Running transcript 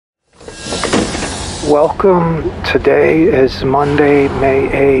Welcome. Today is Monday,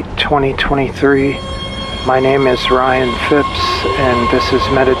 May 8, 2023. My name is Ryan Phipps, and this is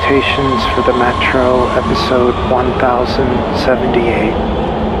Meditations for the Metro, episode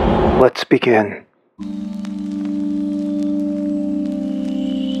 1078. Let's begin.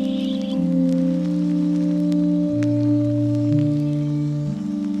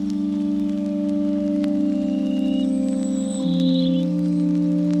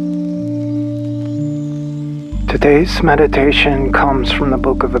 Today's meditation comes from the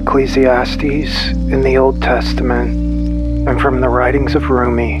book of Ecclesiastes in the Old Testament and from the writings of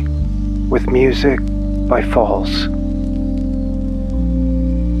Rumi, with music by Falls.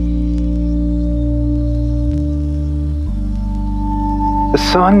 The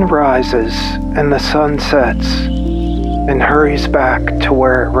sun rises and the sun sets and hurries back to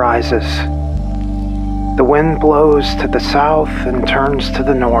where it rises. The wind blows to the south and turns to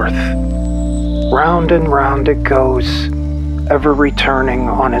the north. Round and round it goes, ever returning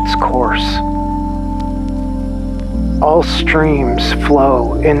on its course. All streams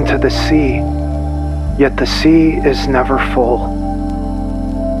flow into the sea, yet the sea is never full.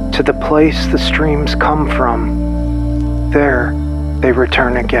 To the place the streams come from, there they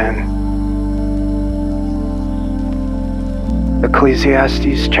return again.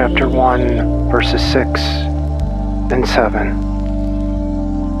 Ecclesiastes chapter 1, verses 6 and 7.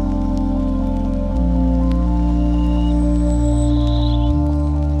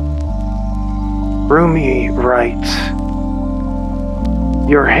 Rumi writes,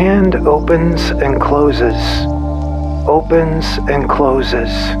 "Your hand opens and closes, opens and closes.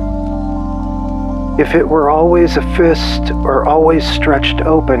 If it were always a fist or always stretched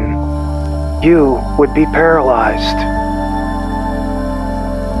open, you would be paralyzed.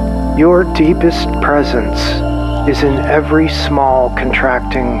 Your deepest presence is in every small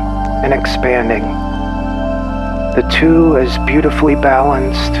contracting and expanding, the two as beautifully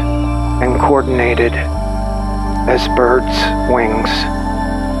balanced and coordinated as birds' wings."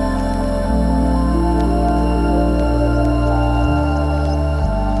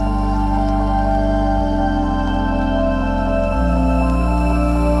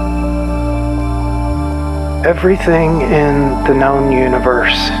 Everything in the known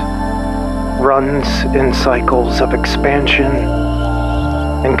universe runs in cycles of expansion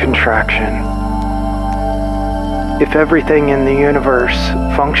and contraction. If everything in the universe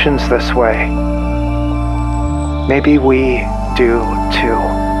functions this way, maybe we do too.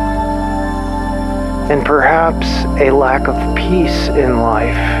 And perhaps a lack of peace in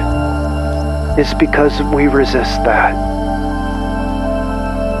life is because we resist that.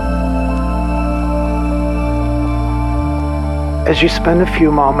 As you spend a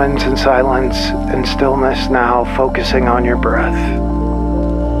few moments in silence and stillness now, focusing on your breath,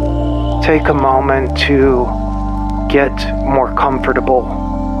 take a moment to get more comfortable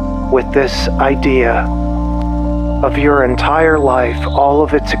with this idea of your entire life, all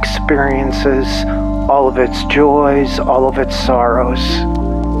of its experiences, all of its joys, all of its sorrows,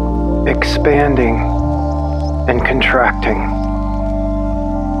 expanding and contracting.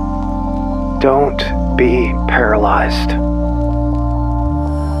 Don't be paralyzed.